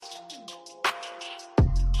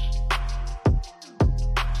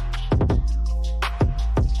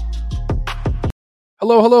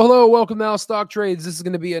Hello, hello, hello. Welcome to Now Stock Trades. This is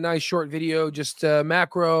going to be a nice short video, just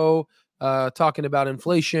macro, talking about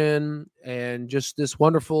inflation and just this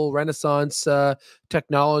wonderful Renaissance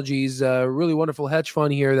technologies, really wonderful hedge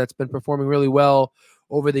fund here that's been performing really well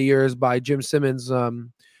over the years by Jim Simmons,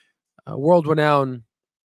 world-renowned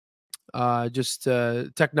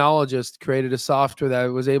technologist, created a software that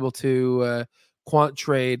was able to quant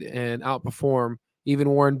trade and outperform. Even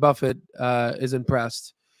Warren Buffett is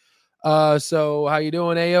impressed. So how you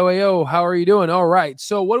doing? Ayo, how are you doing? All right.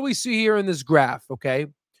 So what do we see here in this graph? Okay.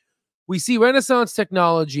 We see Renaissance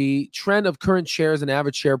technology, trend of current shares and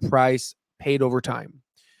average share price paid over time.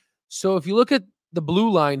 So if you look at the blue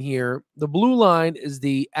line here, the blue line is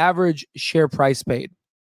the average share price paid.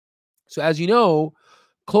 So as you know,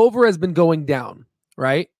 Clover has been going down,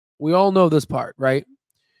 right? We all know this part, right?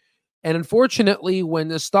 And unfortunately, when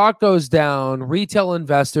the stock goes down, retail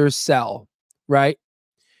investors sell, right?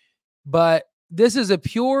 But this is a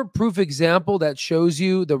pure proof example that shows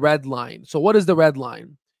you the red line. So what is the red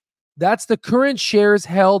line? That's the current shares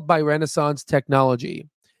held by Renaissance Technology.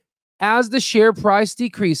 As the share price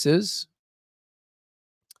decreases,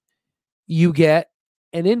 you get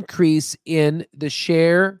an increase in the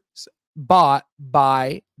shares bought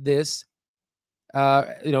by this,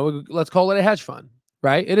 let's call it a hedge fund,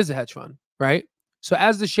 right? It is a hedge fund, right? So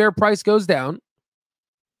as the share price goes down,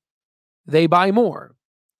 they buy more.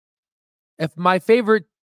 If my favorite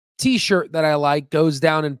t-shirt that I like goes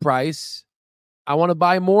down in price, I want to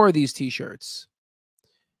buy more of these t-shirts,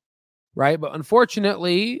 right? But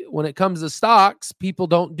unfortunately, when it comes to stocks, people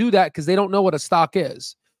don't do that because they don't know what a stock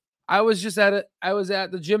is. I was at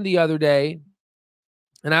the gym the other day,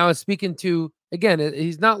 and I was speaking to, again,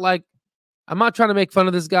 he's not like, I'm not trying to make fun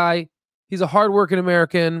of this guy. He's a hardworking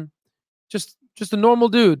American, just a normal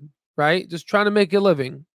dude, right? Just trying to make a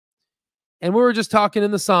living. And we were just talking in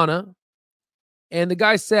the sauna. And the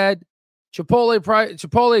guy said,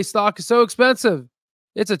 Chipotle stock is so expensive.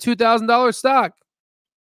 It's a $2,000 stock.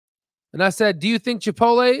 And I said, do you think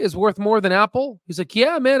Chipotle is worth more than Apple? He's like,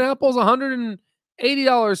 yeah, man, Apple's $180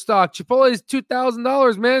 stock. Chipotle is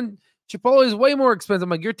 $2,000, man. Chipotle is way more expensive. I'm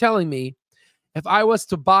like, you're telling me if I was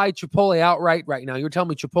to buy Chipotle outright right now, you're telling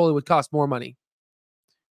me Chipotle would cost more money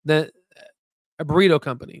than a burrito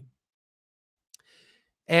company.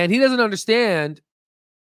 And he doesn't understand.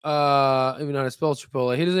 Even how to spell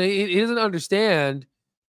Chipotle, he doesn't understand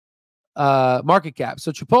market cap.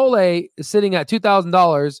 So Chipotle is sitting at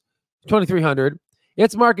 $2,000, $2,300.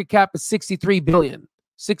 Its market cap is $63 billion,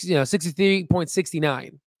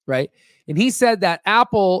 63.69, right? And he said that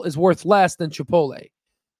Apple is worth less than Chipotle.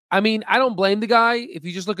 I mean, I don't blame the guy. If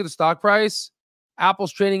you just look at the stock price,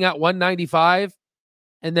 Apple's trading at $195,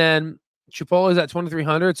 and then Chipotle is at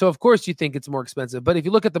 $2,300. So of course you think it's more expensive. But if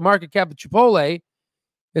you look at the market cap of Chipotle,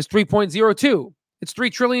 it's 3.02. It's $3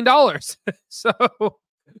 trillion. So,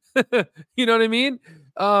 you know what I mean?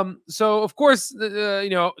 So of course,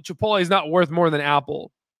 Chipotle is not worth more than Apple.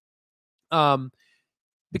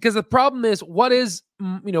 Because the problem is, what is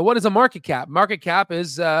a market cap? Market cap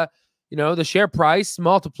is, the share price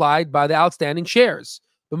multiplied by the outstanding shares.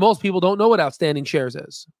 But most people don't know what outstanding shares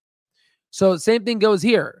is. So the same thing goes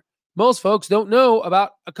here. Most folks don't know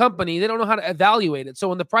about a company. They don't know how to evaluate it. So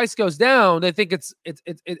when the price goes down, they think it's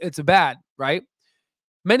bad, right?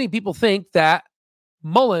 Many people think that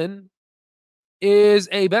Mullen is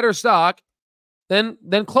a better stock than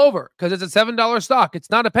Clover because it's a $7 stock. It's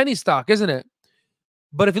not a penny stock, isn't it?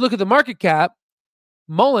 But if you look at the market cap,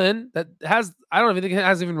 Mullen, that has, I don't even think it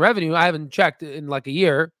has even revenue. I haven't checked in like a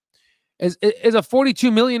year, is a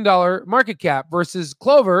 $42 million market cap versus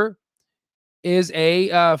Clover is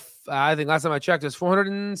I think last time I checked, it was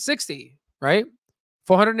 460, right?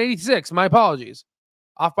 486. My apologies.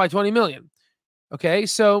 Off by 20 million. Okay.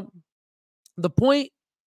 So the point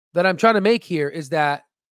that I'm trying to make here is that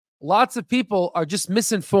lots of people are just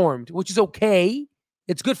misinformed, which is okay.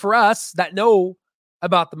 It's good for us that know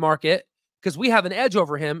about the market because we have an edge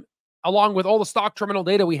over him along with all the stock terminal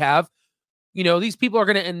data we have. These people are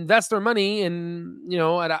going to invest their money at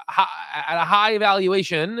a high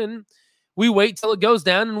valuation, and we wait till it goes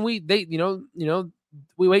down, and we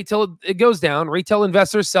wait till it goes down. Retail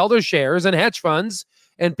investors sell their shares, and hedge funds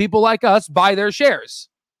and people like us buy their shares,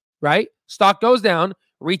 right? Stock goes down,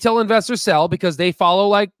 retail investors sell because they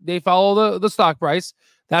follow the stock price.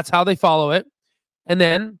 That's how they follow it. And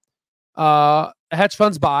then hedge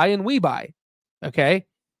funds buy and we buy, okay?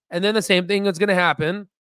 And then the same thing is going to happen.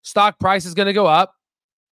 Stock price is going to go up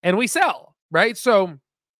and we sell, right? So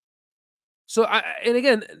and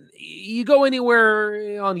again, you go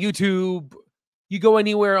anywhere on YouTube, you go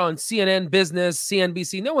anywhere on CNN Business,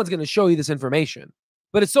 CNBC, no one's going to show you this information.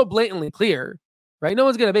 But it's so blatantly clear right? No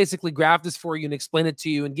one's going to basically graph this for you and explain it to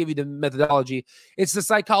you and give you the methodology. It's the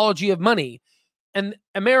psychology of money. And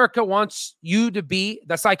America wants you to be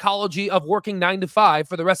the psychology of working 9 to 5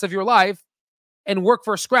 for the rest of your life and work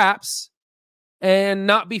for scraps and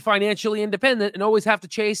not be financially independent and always have to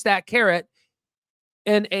chase that carrot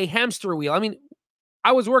in a hamster wheel. I mean,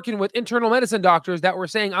 I was working with internal medicine doctors that were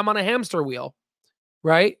saying I'm on a hamster wheel,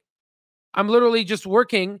 right? I'm literally just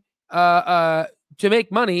working to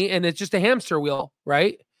make money, and it's just a hamster wheel,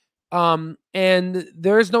 right? And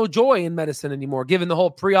there is no joy in medicine anymore, given the whole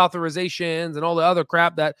pre-authorizations and all the other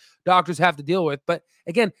crap that doctors have to deal with. But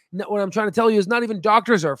again, what I'm trying to tell you is not even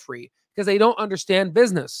doctors are free because they don't understand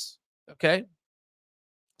business. Okay.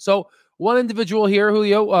 So one individual here,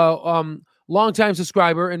 Julio, longtime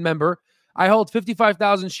subscriber and member, I hold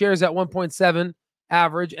 55,000 shares at 1.7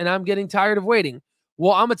 average, and I'm getting tired of waiting.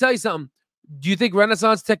 Well, I'm gonna tell you something. Do you think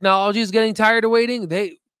Renaissance Technology is getting tired of waiting?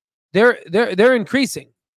 They're increasing,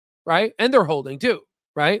 right? And they're holding too,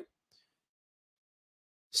 right?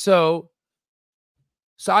 So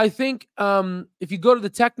I think if you go to the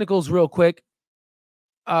technicals real quick,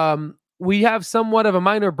 we have somewhat of a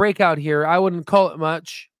minor breakout here. I wouldn't call it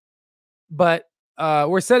much, but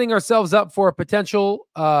we're setting ourselves up for a potential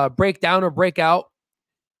breakdown or breakout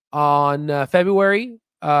on February.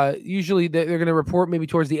 Usually they're going to report maybe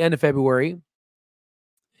towards the end of February.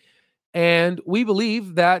 And we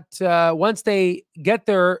believe that once they get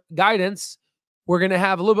their guidance, we're going to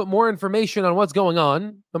have a little bit more information on what's going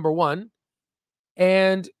on, number one.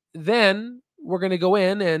 And then we're going to go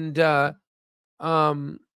in and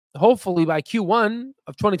hopefully by Q1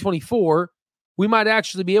 of 2024, we might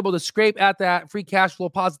actually be able to scrape at that free cash flow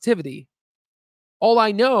positivity. All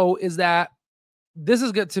I know is that this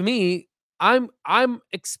is good to me. I'm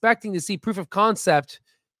expecting to see proof of concept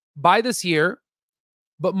by this year,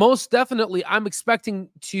 but most definitely I'm expecting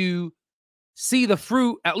to see the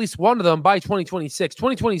fruit, at least one of them, by 2026.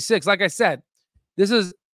 2026, like I said, this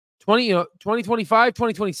is 2025,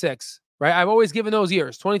 2026, right? I've always given those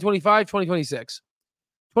years, 2025, 2026.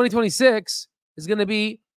 2026 is going to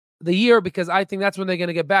be the year because I think that's when they're going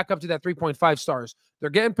to get back up to that 3.5 stars. They're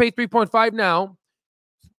getting paid 3.5 now.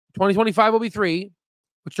 2025 will be 3,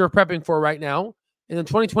 which you're prepping for right now. And then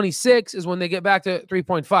 2026 is when they get back to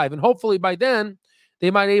 3.5. And hopefully by then,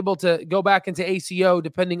 they might be able to go back into ACO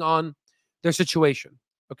depending on their situation.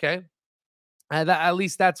 Okay? And at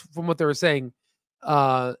least that's from what they were saying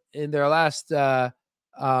in their last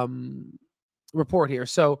report here.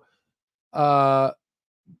 So,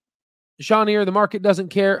 Sean here, the market doesn't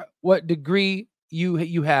care what degree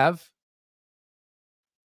you have.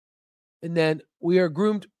 And then we are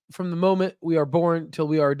groomed from the moment we are born till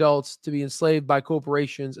we are adults to be enslaved by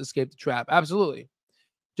corporations, escape the trap. Absolutely.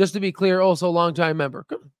 Just to be clear, also longtime member.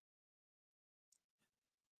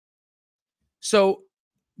 So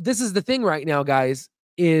this is the thing right now, guys,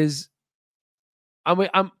 is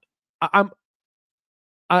I'm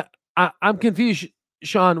confused,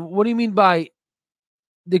 Sean. What do you mean by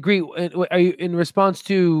degree? Are you in response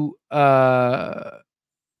to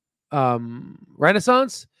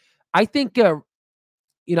Renaissance? I think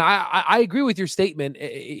I agree with your statement.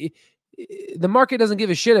 The market doesn't give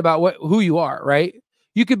a shit about who you are, right?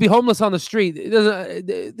 You could be homeless on the street. It doesn't.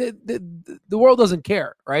 The world doesn't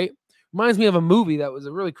care, right? Reminds me of a movie that was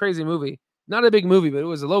a really crazy movie. Not a big movie, but it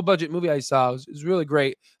was a low budget movie I saw. It was really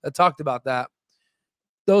great. That talked about that.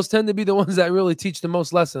 Those tend to be the ones that really teach the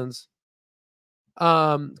most lessons,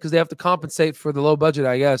 because they have to compensate for the low budget,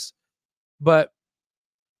 I guess. But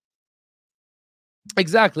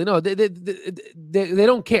exactly, no, they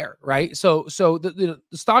don't care, right? So the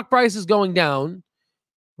stock price is going down.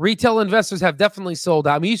 Retail investors have definitely sold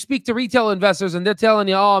out. I mean, you speak to retail investors and they're telling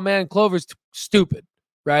you, "Oh man, Clover's stupid,"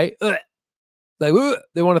 right? Ugh. Like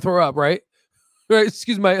they want to throw up, right? Right?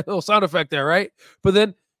 Excuse my little sound effect there, right? But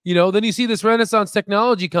then then you see this Renaissance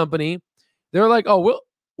Technology company. They're like, "Oh,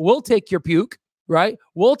 we'll take your puke, right?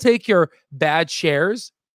 We'll take your bad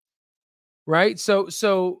shares, right?" So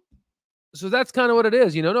that's kind of what it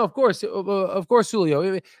is, No, of course,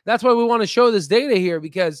 Julio. That's why we want to show this data here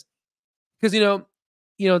because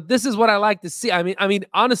this is what I like to see. I mean,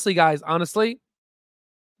 honestly, guys,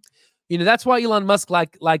 that's why Elon Musk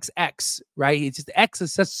likes X, right? It's just X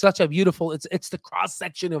is such a beautiful. It's the cross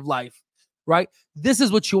section of life, right? This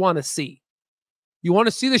is what you want to see. You want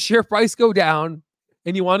to see the share price go down,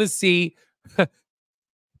 and you want to see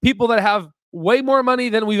people that have way more money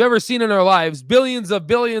than we've ever seen in our lives, billions of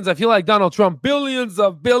billions. I feel like Donald Trump, billions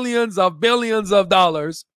of billions of billions of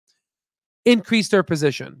dollars, increase their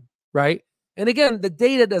position, right? And again, the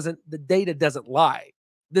data doesn't lie.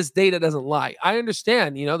 This data doesn't lie. I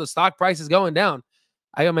understand, the stock price is going down.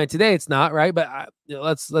 I mean, today it's not, right? But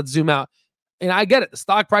let's zoom out. And I get it. The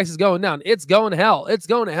stock price is going down. It's going to hell. It's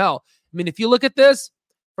going to hell. I mean, if you look at this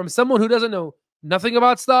from someone who doesn't know nothing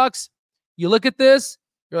about stocks, you look at this,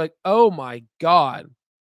 you're like, oh my God.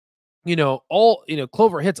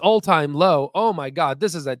 Clover hits all-time low. Oh my God,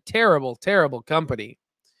 this is a terrible, terrible company.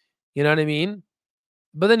 You know what I mean?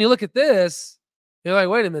 But then you look at this, you're like,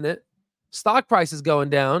 wait a minute. Stock price is going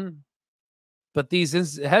down, but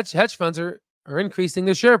these hedge funds are increasing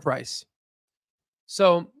their share price.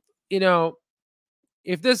 So,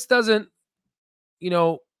 if this doesn't,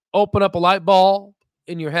 open up a light bulb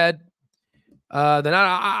in your head, then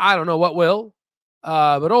I don't know what will.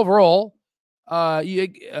 But overall,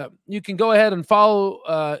 you can go ahead and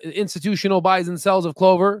follow institutional buys and sells of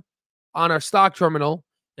Clover on our stock terminal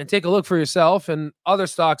and take a look for yourself and other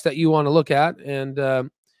stocks that you want to look at. And,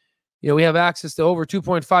 we have access to over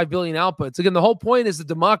 2.5 billion outputs. Again, the whole point is to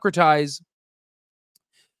democratize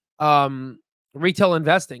retail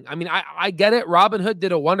investing. I mean, I get it. Robinhood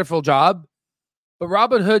did a wonderful job, but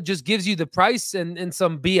Robinhood just gives you the price and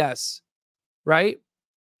some BS, right?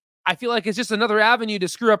 I feel like it's just another avenue to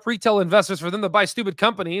screw up retail investors for them to buy stupid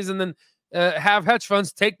companies and then have hedge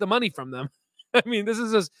funds take the money from them. I mean, this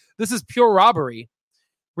is pure robbery.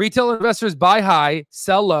 Retail investors buy high,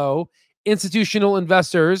 sell low. Institutional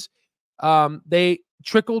investors, they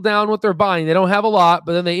trickle down what they're buying. They don't have a lot,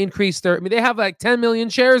 but then they increase they have like 10 million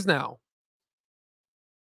shares now.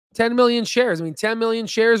 10 million shares. I mean, 10 million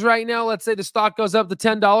shares right now. Let's say the stock goes up to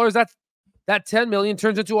 $10. That 10 million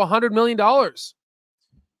turns into $100 million.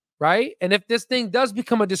 Right? And if this thing does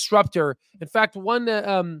become a disruptor, in fact,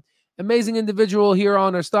 one amazing individual here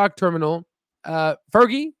on our stock terminal,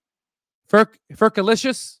 Fergalicious,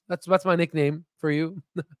 that's my nickname for you.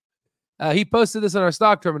 He posted this on our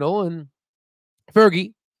stock terminal, and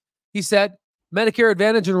Fergie, he said, Medicare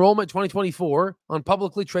Advantage enrollment 2024 on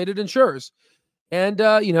publicly traded insurers. And,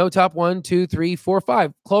 top 1, 2, 3, 4,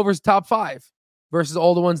 5. Clover's top 5 versus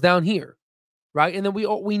all the ones down here. Right. And then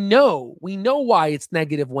we know why it's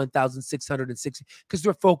negative 1,660, because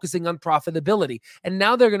they're focusing on profitability. And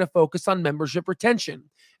now they're going to focus on membership retention.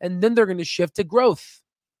 And then they're going to shift to growth.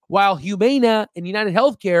 While Humana and United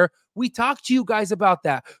Healthcare, we talked to you guys about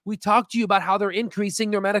that. We talked to you about how they're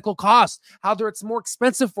increasing their medical costs, how it's more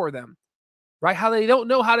expensive for them, right? How they don't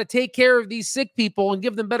know how to take care of these sick people and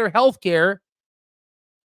give them better health care.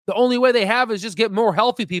 The only way they have is just get more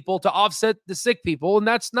healthy people to offset the sick people. And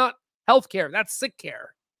that's not healthcare, that's sick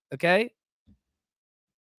care. Okay.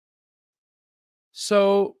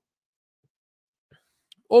 So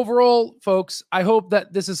overall, folks, I hope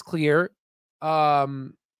that this is clear. I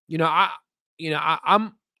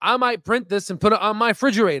might print this and put it on my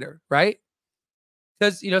refrigerator, right?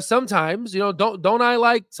 Because sometimes, don't I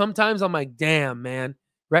like, sometimes I'm like, damn, man,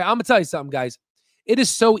 right? I'm gonna tell you something, guys. It is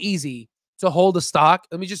so easy to hold a stock.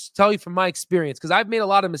 Let me just tell you from my experience, because I've made a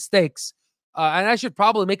lot of mistakes. And I should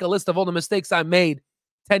probably make a list of all the mistakes I made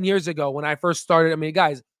 10 years ago when I first started. I mean,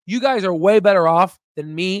 guys, you guys are way better off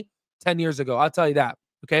than me 10 years ago. I'll tell you that.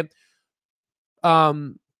 Okay.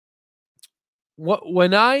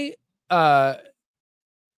 When I,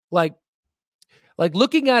 like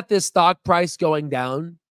looking at this stock price going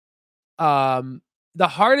down, the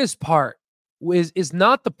hardest part is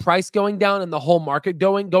not the price going down and the whole market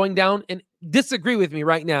going down. And disagree with me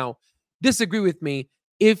right now. Disagree with me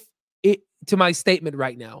to my statement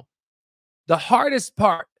right now. The hardest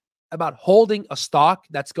part about holding a stock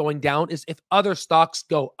that's going down is if other stocks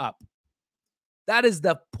go up. That is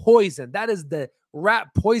the poison. That is the rat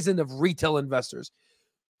poison of retail investors.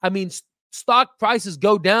 I mean, stock prices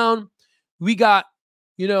go down. We got,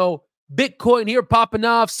 Bitcoin here popping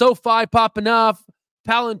off, SoFi popping off,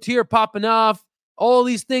 Palantir popping off, all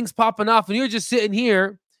these things popping off, and you're just sitting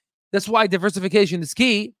here. That's why diversification is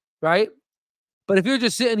key, right? But if you're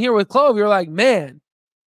just sitting here with Clover, you're like, man,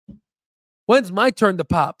 when's my turn to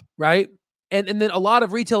pop, right? And then a lot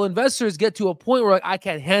of retail investors get to a point where I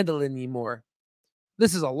can't handle it anymore.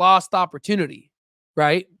 This is a lost opportunity,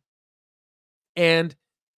 right? And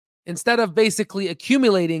instead of basically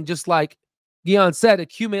accumulating, just like Guion said,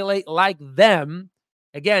 accumulate like them.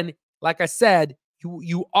 Again, like I said,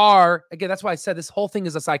 you are, again, that's why I said this whole thing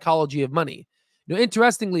is a psychology of money.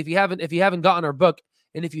 Interestingly, if you haven't gotten our book,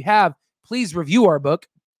 and if you have, please review our book.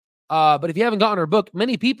 But if you haven't gotten our book,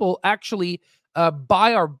 many people actually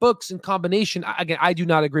buy our books in combination. Again, I do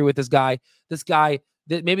not agree with this guy.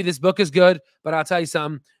 Maybe this book is good, but I'll tell you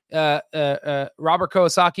something. Robert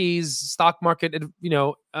Kiyosaki's stock market,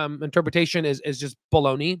 interpretation is just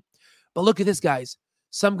baloney. But look at this, guys.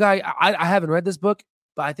 Some guy, I haven't read this book,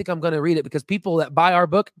 but I think I'm going to read it because people that buy our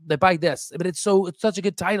book, they buy this. But it's such a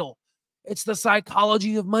good title. It's the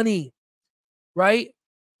psychology of money, right?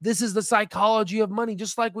 This is the psychology of money.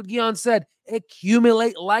 Just like what Guion said,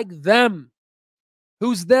 accumulate like them.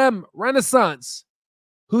 Who's them? Renaissance.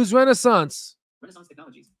 Who's Renaissance? Renaissance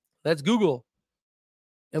Technologies. Let's Google.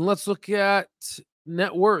 And let's look at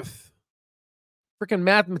net worth. Freaking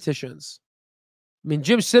mathematicians. I mean,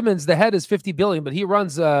 Jim Simmons, the head is 50 billion, but he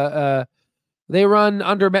runs they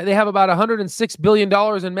have about $106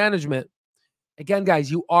 billion in management. Again, guys,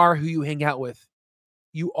 you are who you hang out with.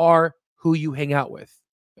 You are who you hang out with.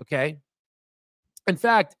 Okay. In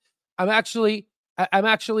fact, I want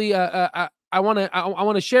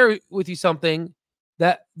to share with you something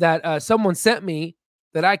that someone sent me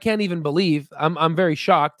that I can't even believe. I'm very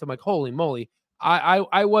shocked. I'm like, holy moly.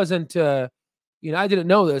 I wasn't, I didn't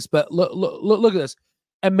know this, but look at this.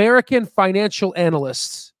 American financial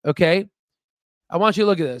analysts. Okay. I want you to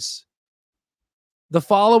look at this. The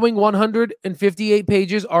following 158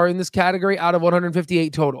 pages are in this category out of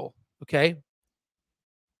 158 total. Okay.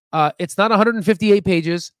 It's not 158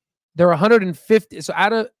 pages. There are 150.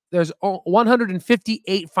 So there's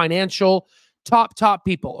 158 financial top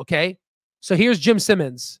people. Okay. So here's Jim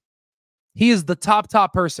Simmons. He is the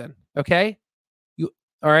top person. Okay. All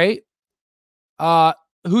right.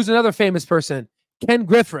 Who's another famous person? Ken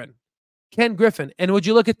Griffin. And would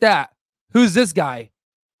you look at that? Who's this guy?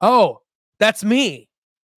 Oh, that's me.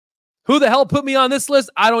 Who the hell put me on this list?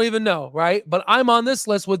 I don't even know, right? But I'm on this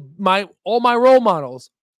list with all my role models.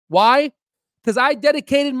 Why? Because I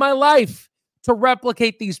dedicated my life to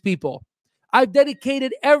replicate these people. I've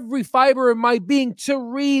dedicated every fiber of my being to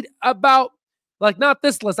read about, like, not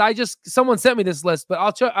this list. Someone sent me this list, but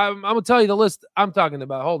I'm going to tell you the list I'm talking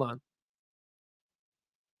about. Hold on.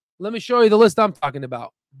 Let me show you the list I'm talking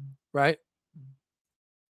about, right?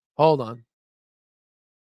 Hold on.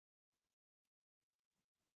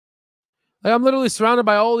 Like, I'm literally surrounded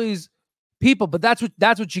by all these people, but that's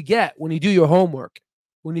what you get when you do your homework.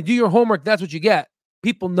 When you do your homework, that's what you get.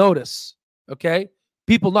 People notice, okay?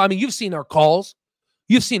 People know. I mean, you've seen our calls.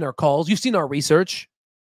 You've seen our research.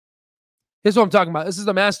 Here's what I'm talking about. This is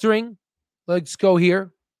the mastering. Let's go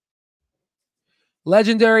here.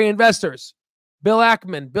 Legendary investors. Bill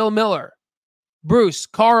Ackman, Bill Miller, Bruce,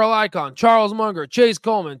 Carl Icahn, Charles Munger, Chase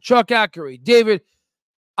Coleman, Chuck Ackery, David.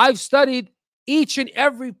 I've studied each and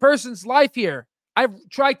every person's life here. I've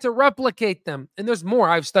tried to replicate them. And there's more.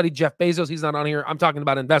 I've studied Jeff Bezos. He's not on here. I'm talking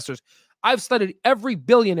about investors. I've studied every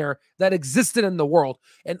billionaire that existed in the world.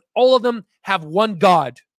 And all of them have one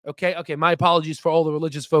God. Okay. My apologies for all the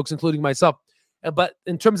religious folks, including myself. But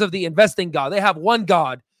in terms of the investing God, they have one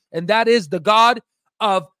God. And that is the God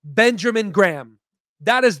of Benjamin Graham.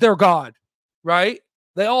 That is their God, right?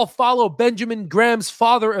 They all follow Benjamin Graham's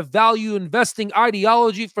father of value investing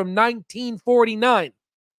ideology from 1949.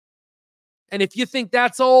 And if you think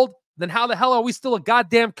that's old, then how the hell are we still a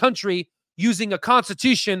goddamn country using a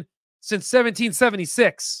constitution since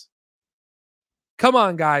 1776? Come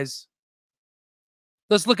on, guys.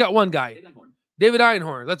 Let's look at one guy. David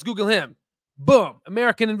Einhorn. Let's Google him. Boom.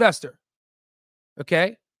 American investor.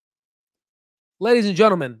 Okay? Ladies and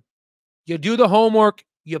gentlemen, you do the homework,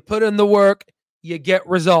 you put in the work, you get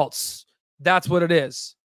results. That's what it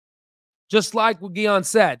is. Just like what Guion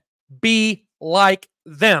said, be like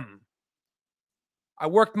them. I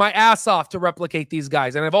worked my ass off to replicate these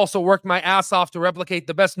guys, and I've also worked my ass off to replicate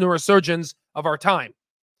the best neurosurgeons of our time.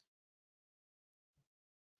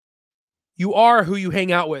 You are who you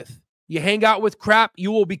hang out with. You hang out with crap,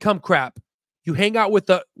 you will become crap. You hang out with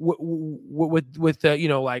like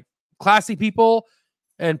classy people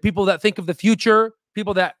and people that think of the future,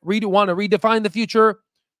 people that want to redefine the future,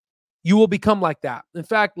 you will become like that. In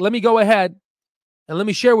fact, let me go ahead and let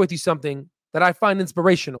me share with you something that I find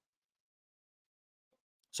inspirational.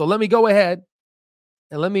 So let me go ahead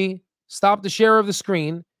and let me stop the share of the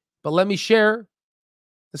screen, but let me share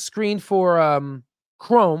the screen for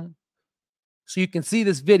Chrome so you can see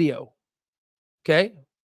this video. Okay?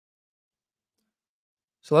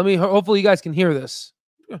 So hopefully you guys can hear this.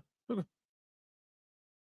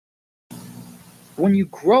 When you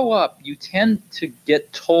grow up, you tend to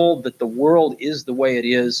get told that the world is the way it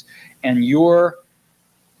is, and your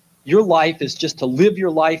life is just to live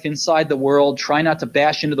your life inside the world, try not to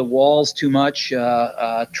bash into the walls too much,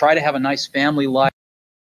 try to have a nice family life.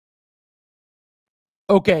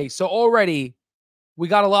 Okay, so already we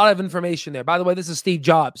got a lot of information there. By the way, this is Steve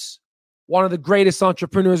Jobs, one of the greatest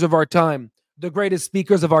entrepreneurs of our time, the greatest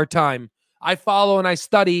speakers of our time. I follow and I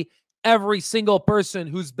study every single person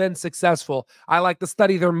who's been successful. I like to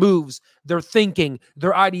study their moves, their thinking,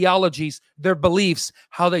 their ideologies, their beliefs,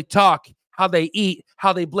 how they talk, how they eat,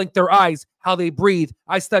 how they blink their eyes, how they breathe.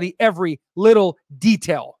 I study every little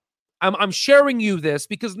detail. I'm sharing you this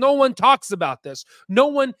because no one talks about this. No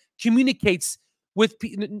one communicates with,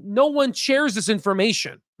 no one shares this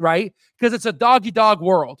information, right? Because it's a dog-eat-dog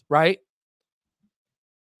world, right?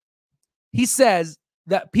 He says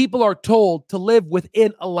that people are told to live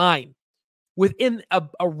within a line, within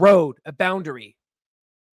a road, a boundary.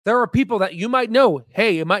 There are people that you might know,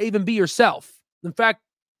 hey, it might even be yourself. In fact,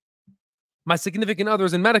 my significant other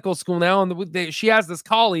is in medical school now, and she has this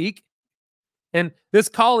colleague, and this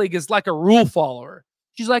colleague is like a rule follower.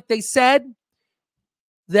 She's like, they said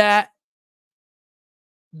that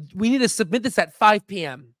we need to submit this at 5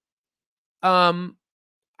 p.m. I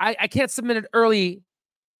can't submit it early,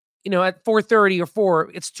 at 4:30 or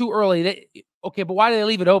 4. It's too early. Okay, but why do they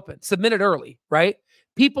leave it open? Submit it early, right?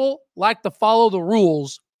 People like to follow the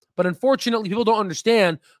rules, but unfortunately, people don't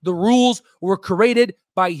understand the rules were created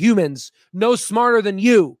by humans, no smarter than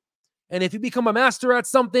you. And if you become a master at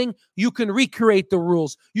something, you can recreate the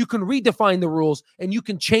rules, you can redefine the rules, and you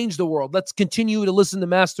can change the world. Let's continue to listen to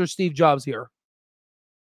Master Steve Jobs here.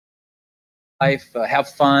 Life, have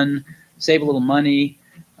fun, save a little money.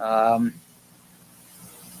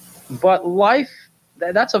 But life,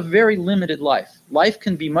 that's a very limited life. Life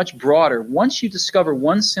can be much broader once you discover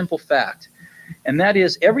one simple fact, and that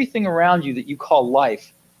is everything around you that you call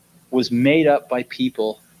life was made up by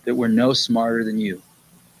people that were no smarter than you.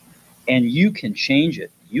 And you can change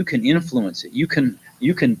it. You can influence it. You can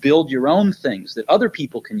build your own things that other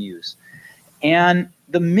people can use. And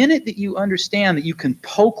the minute that you understand that you can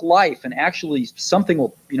poke life and actually something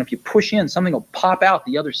will, if you push in, something will pop out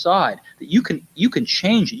the other side, that you can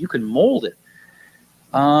change it, you can mold it.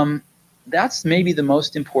 That's maybe the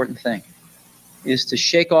most important thing, is to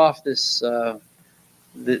shake off this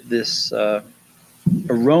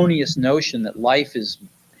erroneous notion that life is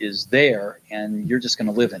there and you're just going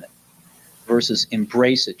to live in it, versus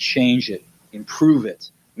embrace it, change it, improve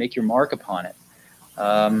it, make your mark upon it.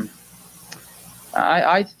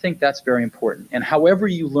 I think that's very important. And however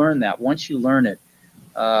you learn that, once you learn it,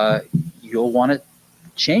 you'll want to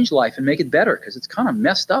change life and make it better, because it's kind of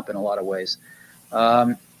messed up in a lot of ways.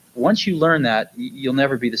 Once you learn that, you'll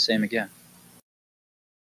never be the same again.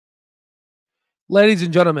 Ladies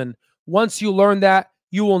and gentlemen, once you learn that,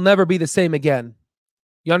 you will never be the same again.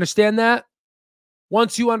 You understand that?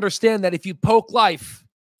 Once you understand that if you poke life,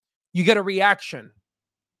 you get a reaction.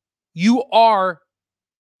 You are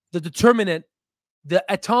the determinant, the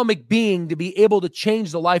atomic being to be able to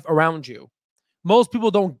change the life around you. Most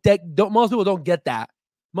people don't get that. Most people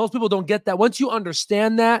don't get that. Once you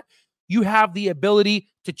understand that, you have the ability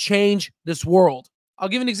to change this world. I'll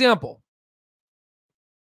give you an example.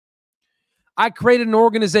 I created an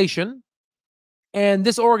organization, and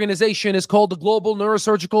this organization is called the Global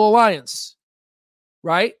Neurosurgical Alliance.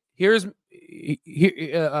 Right? Here's a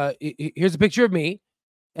picture of me.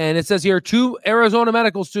 And it says here, 2 Arizona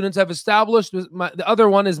medical students have established, the other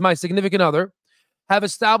one is my significant other, have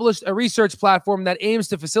established a research platform that aims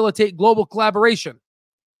to facilitate global collaboration.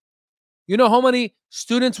 You know how many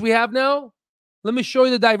students we have now? Let me show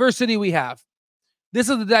you the diversity we have. This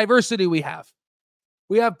is the diversity we have.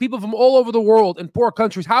 We have people from all over the world in poor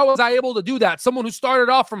countries. How was I able to do that? Someone who started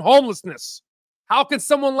off from homelessness. How can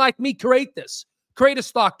someone like me create this? Create a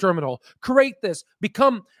stock terminal, create this,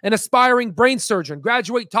 become an aspiring brain surgeon,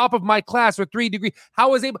 graduate top of my class with 3 degrees.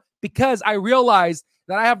 How was I able? Because I realized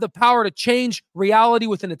that I have the power to change reality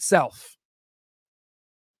within itself.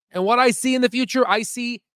 And what I see in the future, I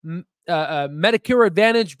see Medicare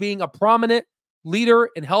Advantage being a prominent leader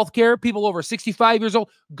in healthcare. People over 65 years old,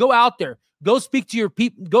 go out there, go speak to your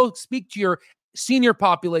people, go speak to your senior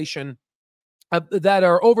population that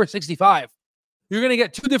are over 65. You're going to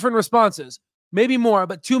get 2 different responses. Maybe more,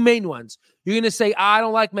 but 2 main ones. You're going to say, I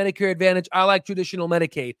don't like Medicare Advantage. I like traditional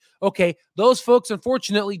Medicaid. Okay, those folks,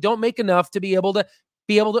 unfortunately, don't make enough to be able to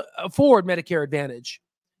afford Medicare Advantage.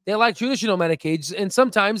 They like traditional Medicaid, and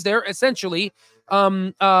sometimes they're essentially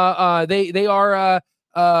they are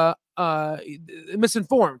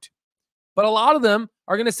misinformed. But a lot of them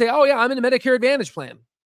are going to say, oh yeah, I'm in a Medicare Advantage plan.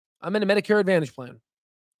 I'm in a Medicare Advantage plan.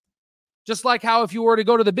 Just like how if you were to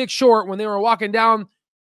go to The Big Short, when they were walking down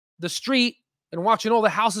the street and watching all the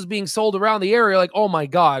houses being sold around the area, like, oh my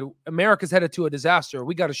God, America's headed to a disaster.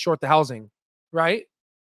 We got to short the housing, right?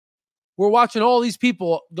 We're watching all these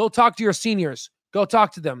people. Go talk to your seniors. Go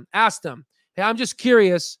talk to them. Ask them, hey, I'm just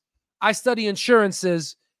curious. I study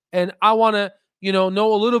insurances and I want to,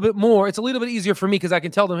 know a little bit more. It's a little bit easier for me because I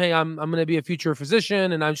can tell them, hey, I'm going to be a future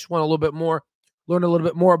physician and I just want a little bit more, learn a little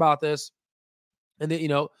bit more about this. And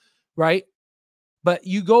then, right? But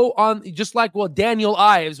you go on, just like what Daniel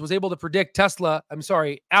Ives was able to predict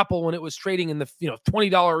Apple when it was trading in the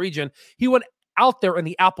 $20 region. He went out there in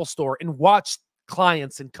the Apple store and watched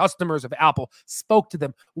clients and customers of Apple, spoke to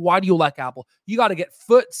them. Why do you like Apple? You got to get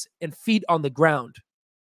foots and feet on the ground.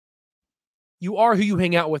 You are who you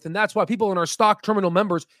hang out with. And that's why people in our stock terminal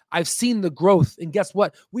members, I've seen the growth. And guess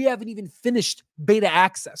what? We haven't even finished beta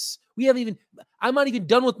access. I'm not even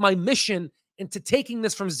done with my mission into taking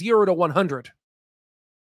this from 0 to 100.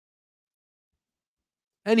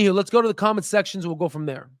 Anywho, let's go to the comment sections. We'll go from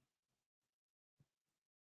there.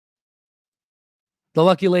 The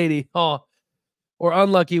lucky lady. Oh, or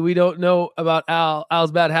unlucky. We don't know about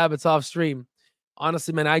Al's bad habits off stream.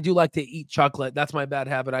 Honestly, man, I do like to eat chocolate. That's my bad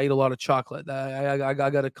habit. I eat a lot of chocolate. I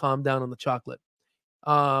got to calm down on the chocolate.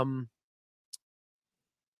 Are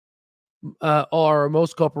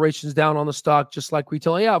most corporations down on the stock just like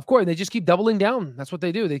retail? Yeah, of course. They just keep doubling down. That's what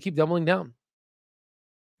they do. They keep doubling down.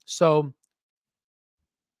 So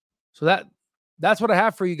that's what I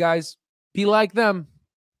have for you guys. Be like them,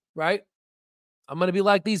 right? I'm going to be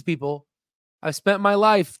like these people. I spent my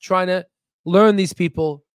life trying to learn these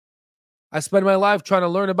people. I spent my life trying to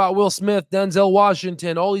learn about Will Smith, Denzel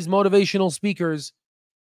Washington, all these motivational speakers.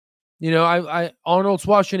 I Arnold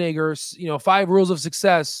Schwarzenegger, 5 Rules of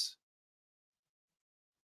Success.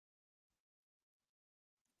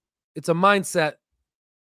 It's a mindset.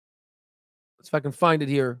 Let's see if I can find it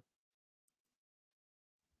here.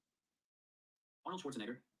 Arnold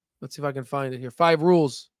Schwarzenegger. Let's see if I can find it here. 5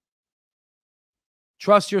 rules.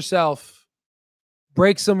 Trust yourself.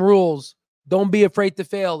 Break some rules. Don't be afraid to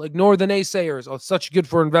fail. Ignore the naysayers. Oh, it's such good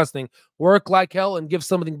for investing. Work like hell and give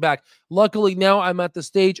something back. Luckily, now I'm at the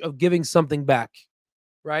stage of giving something back,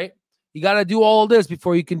 right? You got to do all of this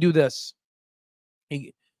before you can do this.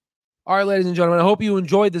 All right, ladies and gentlemen, I hope you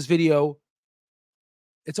enjoyed this video.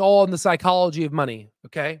 It's all in the psychology of money,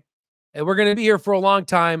 okay? And we're going to be here for a long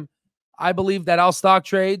time. I believe that Al Stock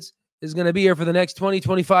Trades is going to be here for the next 20,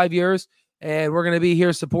 25 years. And we're going to be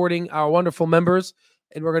here supporting our wonderful members.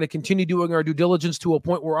 And we're going to continue doing our due diligence to a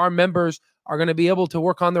point where our members are going to be able to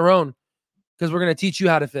work on their own, because we're going to teach you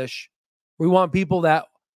how to fish. We want people that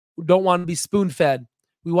don't want to be spoon-fed.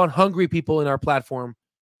 We want hungry people in our platform,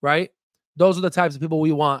 right? Those are the types of people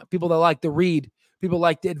we want. People that like to read. People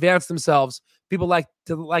like to advance themselves. People like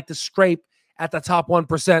to scrape at the top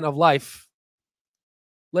 1% of life.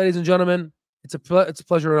 Ladies and gentlemen, it's a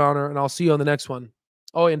pleasure and honor, and I'll see you on the next one.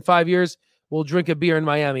 Oh, in 5 years, we'll drink a beer in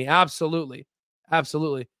Miami. Absolutely.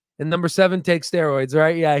 Absolutely. And number 7 takes steroids,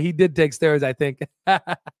 right? Yeah, he did take steroids, I think.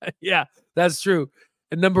 Yeah, that's true.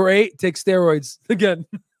 And number 8 takes steroids again.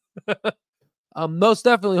 Most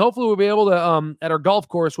definitely. Hopefully, we'll be able to at our golf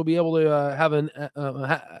course. We'll be able to have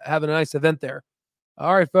a nice event there.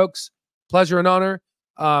 All right, folks. Pleasure and honor.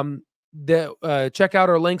 Check out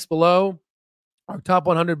our links below. Our top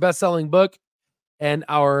 100 best-selling book and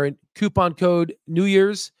our coupon code New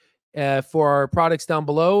Year's for our products down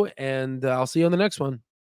below. And I'll see you on the next one.